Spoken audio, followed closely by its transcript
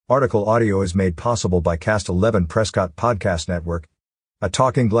Article audio is made possible by Cast 11 Prescott Podcast Network, a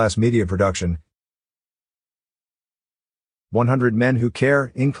Talking Glass media production. 100 Men Who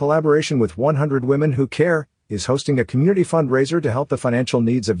Care, in collaboration with 100 Women Who Care, is hosting a community fundraiser to help the financial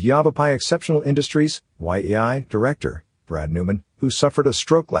needs of Yavapai Exceptional Industries, YEI, Director, Brad Newman, who suffered a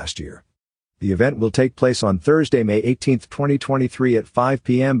stroke last year. The event will take place on Thursday, May 18, 2023 at 5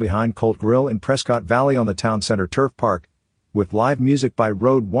 p.m. behind Colt Grill in Prescott Valley on the Town Center Turf Park, with live music by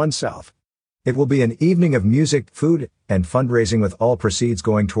Road 1 South. It will be an evening of music, food, and fundraising with all proceeds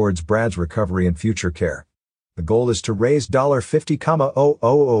going towards Brad's recovery and future care. The goal is to raise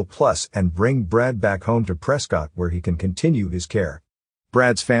 $50,000 plus and bring Brad back home to Prescott where he can continue his care.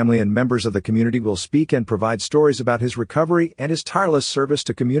 Brad's family and members of the community will speak and provide stories about his recovery and his tireless service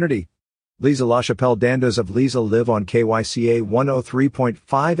to community. Lisa LaChapelle Dandas of Lisa Live on KYCA 103.5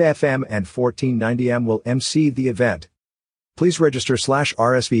 FM and 1490M will MC the event. Please register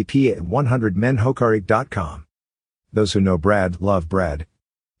 /RSVP at 100menhokarik.com. Those who know Brad love Brad.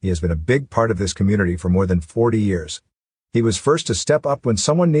 He has been a big part of this community for more than 40 years. He was first to step up when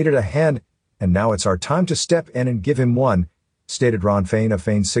someone needed a hand, and now it's our time to step in and give him one, stated Ron Fain of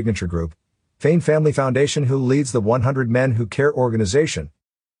Fain's Signature Group, Fain Family Foundation, who leads the 100 Men Who Care organization.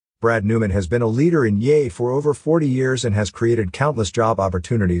 Brad Newman has been a leader in YEI for over 40 years and has created countless job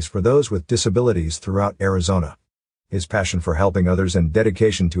opportunities for those with disabilities throughout Arizona. His passion for helping others and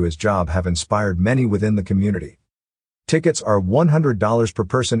dedication to his job have inspired many within the community. Tickets are $100 per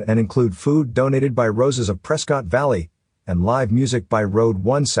person and include food donated by Roses of Prescott Valley and live music by Road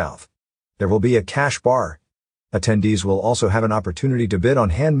 1 South. There will be a cash bar. Attendees will also have an opportunity to bid on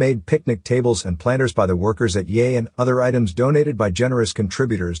handmade picnic tables and planters by the workers at YEI and other items donated by generous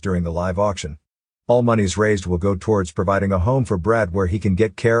contributors during the live auction. All monies raised will go towards providing a home for Brad where he can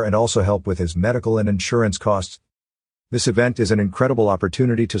get care and also help with his medical and insurance costs. This event is an incredible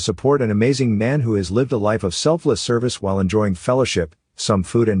opportunity to support an amazing man who has lived a life of selfless service while enjoying fellowship, some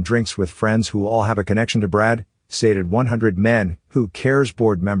food and drinks with friends who all have a connection to Brad, stated 100 Men Who Cares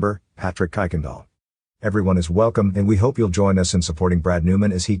board member, Patrick Kuykendall. Everyone is welcome and we hope you'll join us in supporting Brad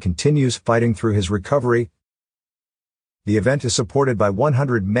Newman as he continues fighting through his recovery. The event is supported by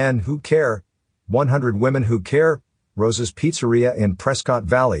 100 Men Who Care, 100 Women Who Care, Rose's Pizzeria in Prescott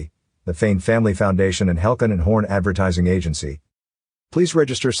Valley, the Fain Family Foundation and Helkin and Horn Advertising Agency. Please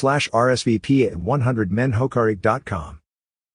register /RSVP at 100menhokarik.com.